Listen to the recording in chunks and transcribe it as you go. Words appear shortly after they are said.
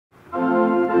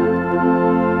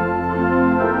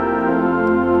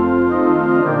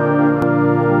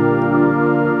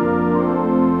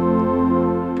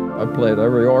played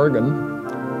every organ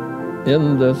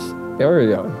in this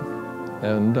area,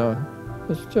 and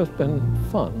it's just been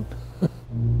fun.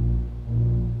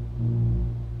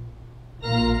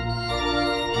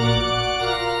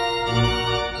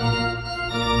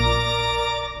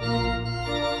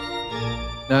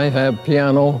 I have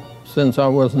piano since I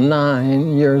was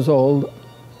 9 years old,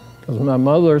 because my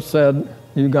mother said,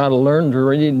 you got to learn to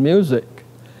read music,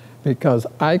 because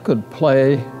I could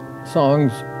play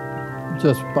songs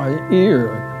just by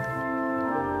ear.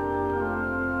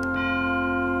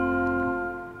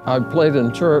 I played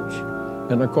in church,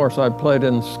 and of course I played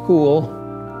in school.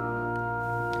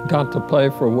 Got to play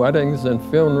for weddings and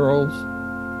funerals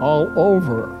all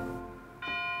over.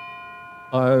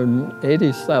 I'm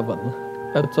 87.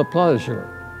 It's a pleasure.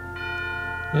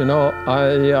 You know,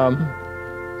 I'm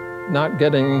not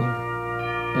getting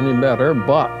any better,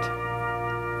 but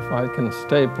if I can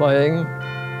stay playing,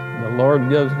 the Lord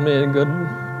gives me a good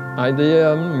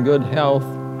idea and good health,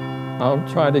 I'll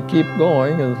try to keep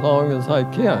going as long as I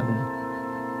can.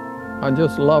 I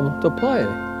just love to play.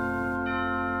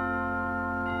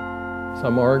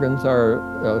 Some organs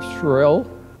are shrill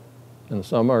and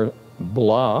some are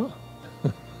blah.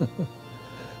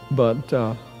 But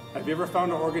have you ever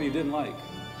found an organ you didn't like?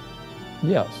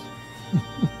 Yes.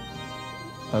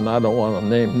 And I don't want to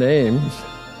name names,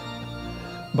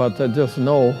 but I just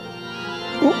know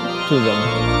to them.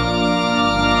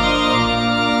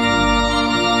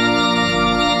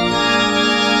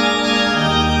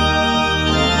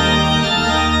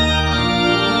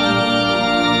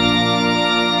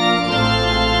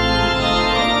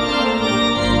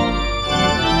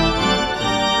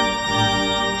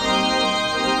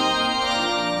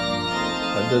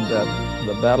 I did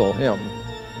the battle hymn,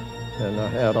 and I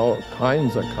had all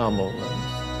kinds of compliments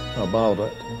about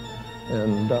it.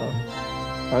 And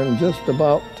I'm just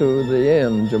about to the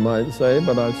end, you might say,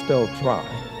 but I still try.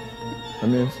 I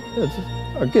mean, it's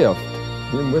a gift,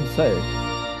 you would say.